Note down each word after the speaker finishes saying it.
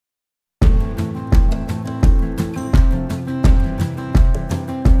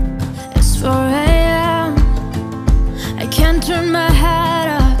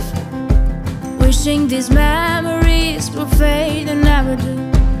Wishing these memories will fade and never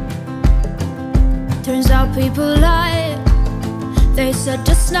do. Turns out people lie. They said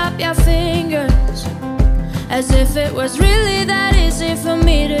just snap your fingers, as if it was really that easy for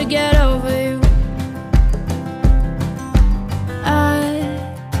me to get over you. I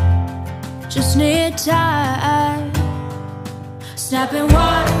just need time. Snapping 1, 2,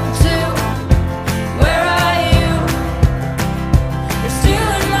 where are you? You're still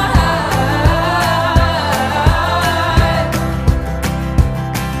in my heart.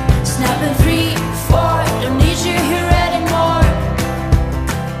 Snapping 3, 4, don't need you here anymore.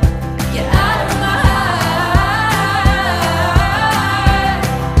 Get out of my heart,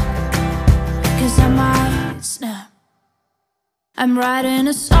 'cause I might snap. I'm writing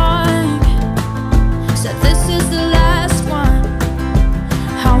a song, said this is the last one.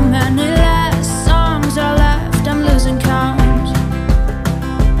 How many last songs are left? I'm losing count.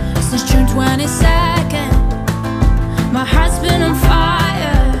 Since June 22nd, my heart's been on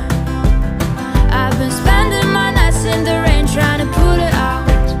fire. I've been spending my nights in the rain trying to put it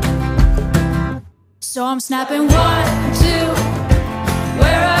out. So I'm snapping 1, 2,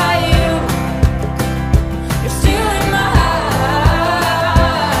 where are you? You're still in my heart.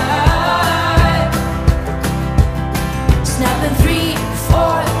 Snapping 3,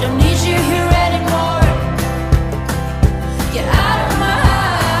 4, don't need you here anymore. Get out of my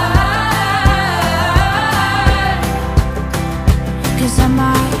heart, 'cause I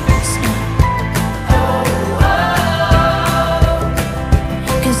might snap. Oh, oh,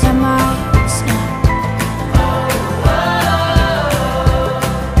 'cause I might snap. Oh, oh.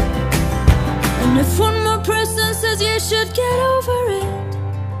 And if one more person says you should get over it,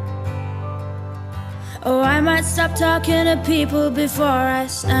 oh, I might stop talking to people before I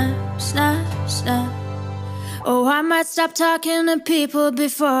snap, snap, snap. Oh, I might stop talking to people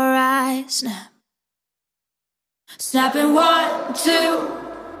before I snap. Snapping 1, 2,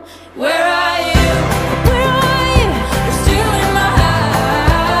 where are